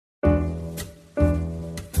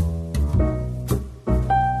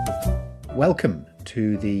Welcome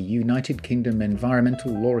to the United Kingdom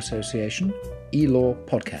Environmental Law Association elaw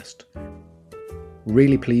podcast.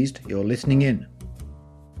 Really pleased you're listening in.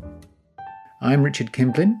 I'm Richard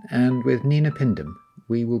Kimblin, and with Nina Pindham,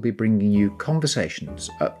 we will be bringing you conversations,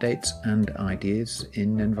 updates and ideas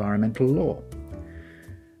in environmental law.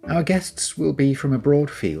 Our guests will be from a broad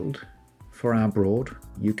field for our broad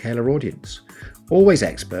UK law audience, always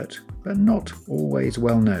expert but not always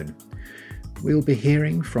well known. We'll be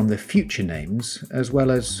hearing from the future names as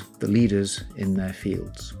well as the leaders in their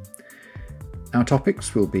fields. Our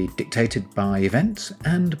topics will be dictated by events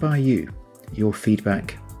and by you. Your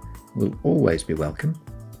feedback will always be welcome,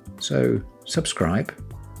 so subscribe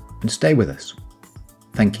and stay with us.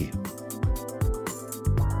 Thank you.